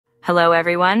Hello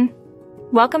everyone.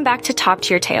 Welcome back to Top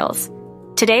Tier Tales.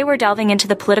 Today we're delving into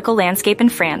the political landscape in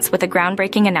France with a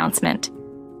groundbreaking announcement.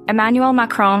 Emmanuel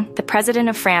Macron, the President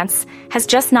of France, has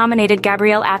just nominated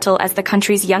Gabriel Attal as the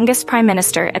country's youngest prime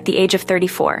minister at the age of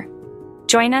 34.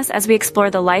 Join us as we explore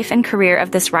the life and career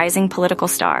of this rising political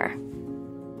star.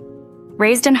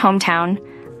 Raised in hometown,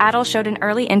 Attal showed an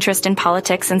early interest in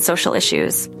politics and social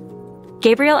issues.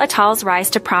 Gabriel Attal's rise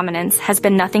to prominence has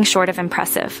been nothing short of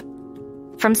impressive.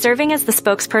 From serving as the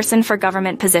spokesperson for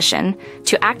government position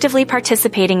to actively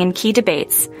participating in key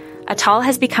debates, Attal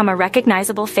has become a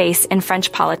recognizable face in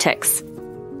French politics.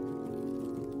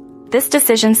 This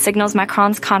decision signals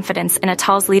Macron's confidence in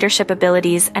Attal's leadership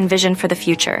abilities and vision for the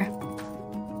future.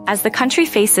 As the country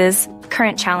faces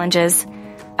current challenges,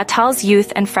 Attal's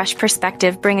youth and fresh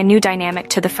perspective bring a new dynamic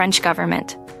to the French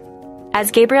government.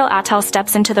 As Gabriel Attal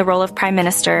steps into the role of prime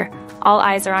minister, all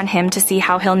eyes are on him to see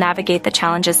how he'll navigate the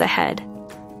challenges ahead.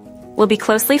 We'll be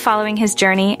closely following his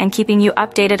journey and keeping you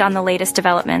updated on the latest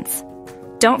developments.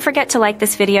 Don't forget to like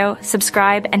this video,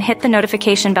 subscribe, and hit the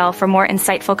notification bell for more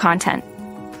insightful content.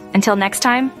 Until next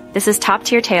time, this is Top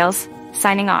Tier Tales,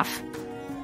 signing off.